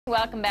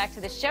Welcome back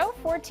to the show.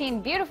 14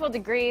 beautiful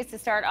degrees to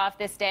start off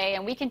this day,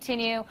 and we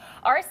continue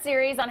our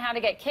series on how to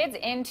get kids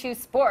into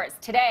sports.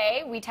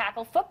 Today, we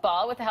tackle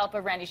football with the help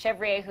of Randy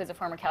Chevrier, who's a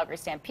former Calgary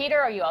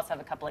Stampeder. You also have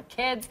a couple of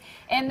kids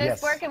in this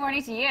sport. Good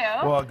morning to you.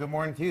 Well, good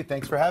morning to you.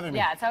 Thanks for having me.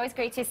 Yeah, it's always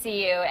great to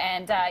see you.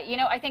 And, you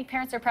know, I think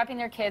parents are prepping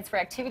their kids for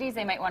activities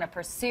they might want to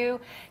pursue.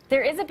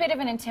 There is a bit of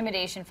an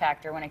intimidation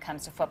factor when it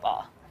comes to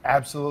football.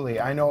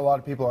 Absolutely. I know a lot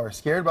of people are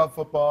scared about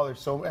football.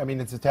 I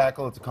mean, it's a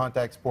tackle, it's a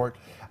contact sport,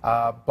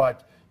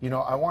 but you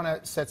know, I want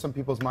to set some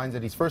people's minds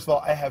at ease. First of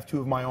all, I have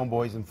two of my own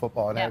boys in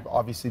football, and I've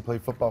obviously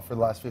played football for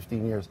the last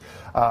 15 years.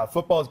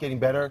 Football is getting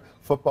better.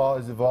 Football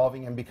is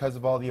evolving, and because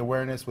of all the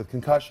awareness with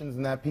concussions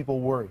and that, people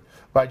worry.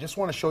 But I just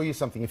want to show you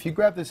something. If you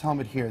grab this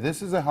helmet here,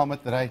 this is a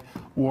helmet that I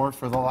wore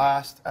for the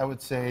last, I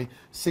would say,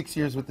 6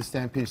 years with the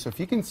Stampede. So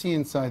if you can see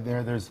inside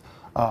there, there's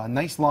a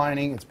nice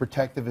lining. It's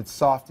protective. It's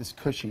soft. It's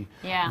cushy.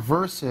 Yeah.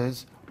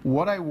 Versus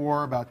what I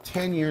wore about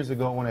 10 years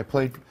ago when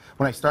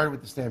I started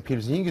with the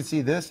Stampeders. And you can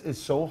see this is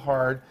so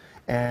hard,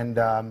 and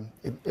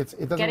it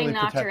doesn't Getting really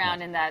knocked protect around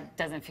much. And that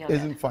doesn't feel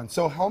Isn't fun.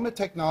 So helmet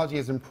technology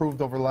has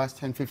improved over the last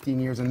 10, 15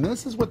 years, and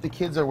this is what the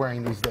kids are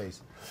wearing these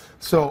days.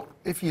 So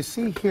if you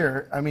see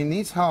here, I mean,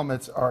 these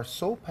helmets are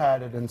so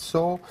padded and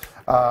so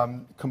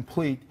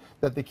complete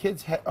that the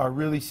kids are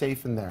really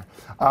safe in there.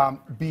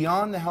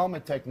 Beyond the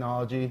helmet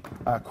technology,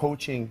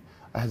 coaching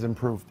has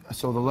improved.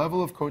 So the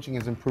level of coaching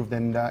has improved,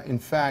 and in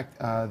fact,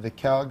 the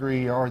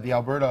Calgary or the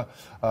Alberta,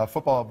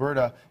 Football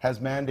Alberta has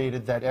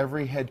mandated that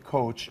every head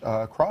coach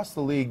across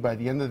the league by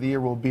the end of the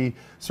year will be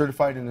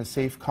certified in a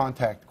safe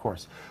contact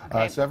course.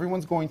 So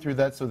everyone's going through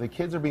that, so the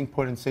kids are being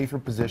put in safer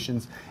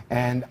positions,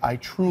 and I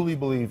truly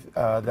believe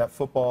that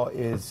football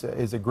is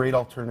a great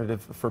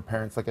alternative for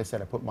parents. Like I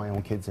said, I put my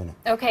own kids in it.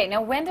 Okay,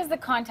 now when does the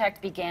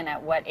contact begin?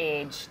 At what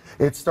age?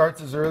 It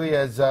starts as early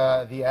as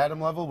the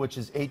Atom level, which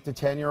is 8 to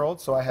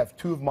 10-year-olds. So I have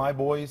two of my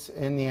boys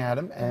in the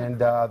Atom, and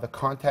the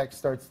contact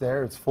starts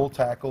there. It's full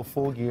tackle,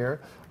 full gear.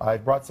 I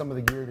brought some of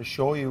the gear to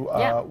show you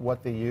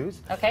what they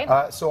use. Okay.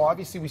 So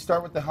obviously we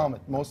start with the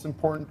helmet, most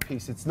important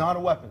piece. It's not a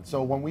weapon.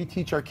 So when we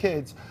teach our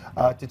kids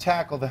to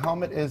tackle, the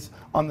helmet is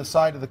on the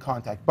side of the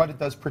contact, but it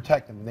does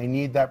protect them. They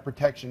need that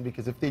protection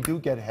because if they do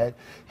get hit,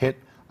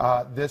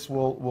 this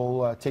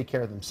will take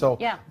care of them. So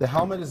the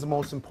helmet is the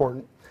most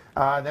important.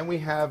 Then we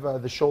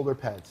have the shoulder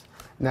pads.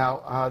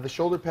 Now, the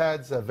shoulder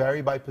pads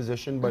vary by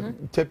position,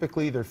 but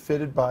typically they're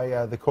fitted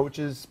by the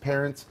coaches,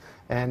 parents,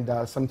 and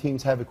some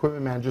teams have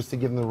equipment managers to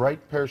give them the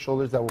right pair of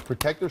shoulders that will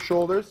protect their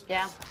shoulders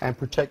and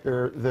protect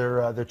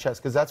their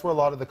chest, because that's where a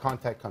lot of the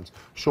contact comes,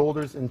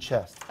 shoulders and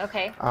chest.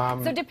 Okay.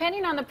 So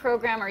depending on the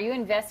program, are you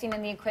investing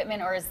in the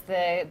equipment, or is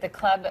the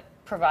club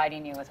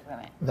providing you with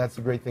equipment? That's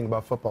the great thing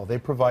about football. They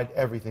provide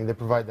everything. They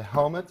provide the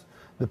helmet,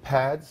 the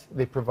pads,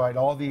 they provide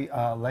all the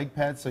leg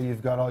pads, so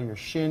you've got all your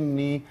shin,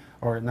 knee,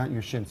 or not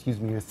your shin, excuse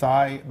me, your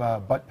thigh,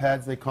 butt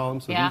pads they call them.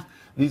 So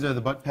these are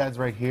the butt pads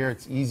right here.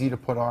 It's easy to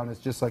put on. It's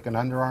just like an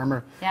Under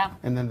Armour.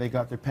 And then they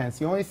got their pants.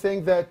 The only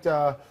thing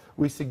that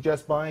we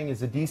suggest buying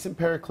is a decent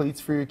pair of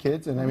cleats for your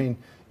kids. And I mean,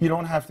 you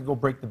don't have to go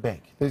break the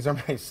bank. These are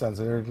my sons.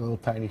 They're little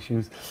tiny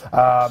shoes.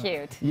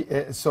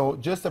 Cute. So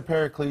just a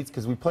pair of cleats,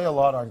 because we play a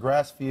lot on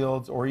grass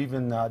fields or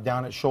even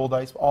down at Shoal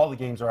Ice. All the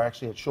games are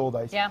actually at Shoal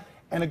Ice.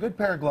 And a good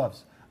pair of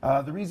gloves.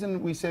 The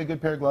reason we say a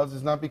good pair of gloves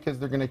is not because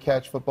they're going to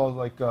catch footballs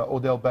like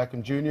Odell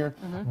Beckham Jr.,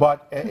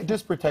 but it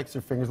just protects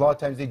their fingers. A lot of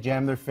times they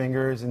jam their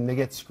fingers and they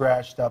get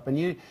scratched up, and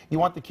you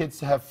want the kids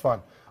to have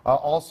fun.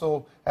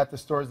 Also, at the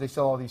stores, they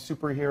sell all these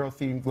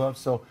superhero-themed gloves,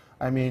 so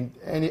I mean,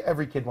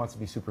 every kid wants to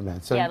be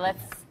Superman. So you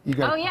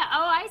got.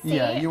 I see.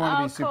 Yeah, you want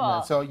to be Superman.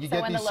 Cool. So you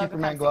get these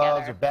Superman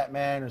gloves or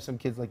Batman, or some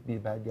kids like to be a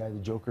bad guy. The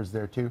Joker's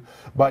there too,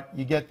 but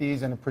you get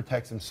these and it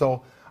protects them.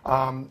 So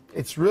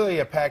it's really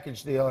a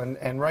package deal,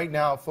 and right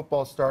now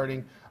football's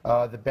starting.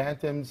 The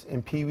Bantams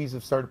and Pee-wees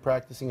have started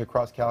practicing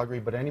across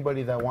Calgary, but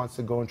anybody that wants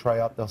to go and try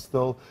out, they'll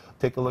still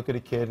take a look at a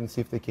kid and see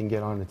if they can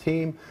get on the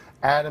team.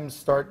 Adams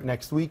start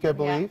next week, I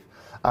believe.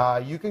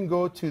 You can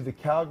go to the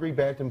Calgary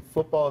Bantam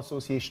Football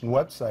Association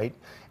website,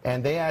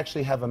 and they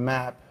actually have a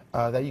map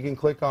that you can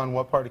click on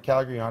what part of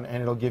Calgary you're on,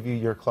 and it'll give you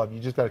your club. You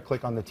just got to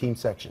click on the team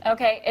section.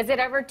 Okay. Is it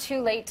ever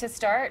too late to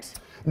start?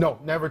 No,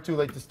 never too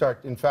late to start.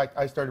 In fact,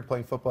 I started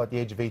playing football at the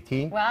age of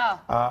 18. Wow.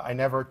 I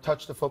never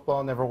touched a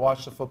football, never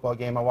watched a football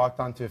game. I walked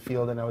onto a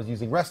field and I was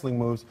using wrestling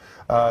moves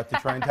to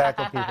try and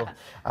tackle people.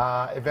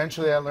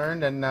 Eventually I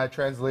learned and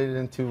translated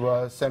into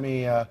a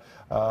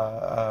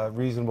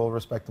semi-reasonable,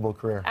 respectable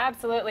career.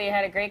 Absolutely. You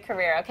had a great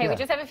career. Okay, we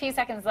just have a few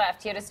seconds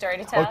left. You had a story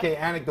to tell? Okay,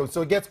 anecdote.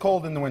 So it gets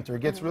cold in the winter.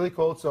 It gets really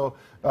cold. So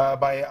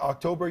by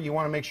October, you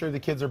want to make sure the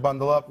kids are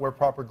bundled up, wear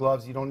proper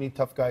gloves. You don't need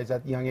tough guys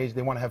at the young age.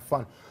 They want to have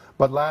fun.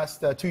 But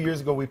last 2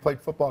 years ago, we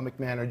played football in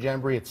McMahon, our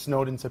jamboree. It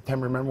snowed in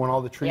September. Remember when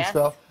all the trees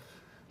fell?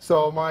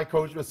 So my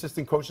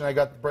assistant coach, and I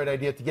got the bright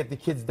idea to get the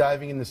kids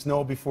diving in the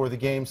snow before the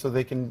game so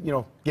they can, you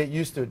know, get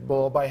used to it.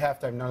 Well, by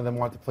halftime, none of them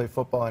want to play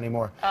football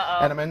anymore.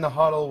 And I'm in the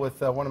huddle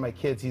with one of my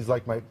kids. He's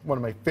like one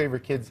of my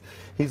favorite kids.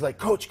 He's like,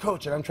 Coach,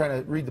 and I'm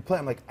trying to read the play.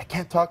 I'm like, I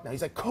can't talk now.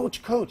 He's like,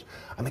 Coach.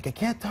 I'm like, I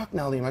can't talk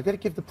now, Liam. I got to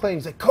give the play.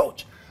 And he's like,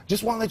 Coach,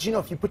 just want to let you know,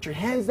 if you put your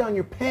hands down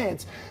your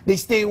pants, they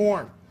stay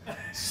warm.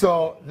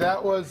 So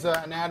that was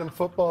an Adam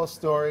football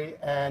story,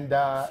 and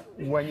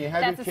when you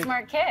have That's your a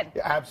smart kid.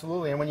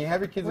 Absolutely, and when you have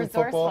your kids in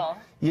football,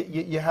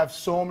 you have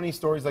so many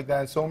stories like that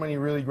and so many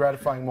really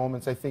gratifying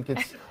moments. I think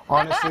it's,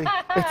 honestly,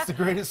 it's the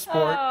greatest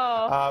sport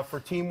for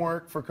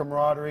teamwork, for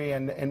camaraderie,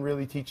 and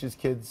really teaches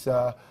kids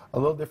a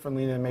little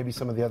differently than maybe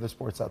some of the other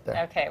sports out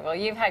there. Okay, well,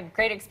 you've had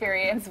great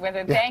experience with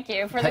it. Thank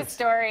you for the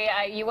story.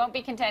 You won't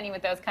be contending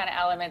with those kind of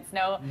elements.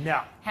 No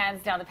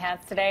hands down the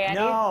pants today, Andy?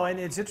 No, and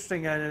it's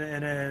interesting,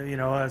 and you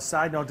know, a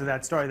side note to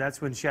that story,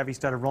 that's when Chevy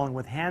started rolling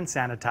with hand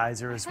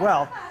sanitizer as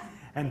well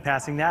and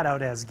passing that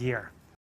out as gear.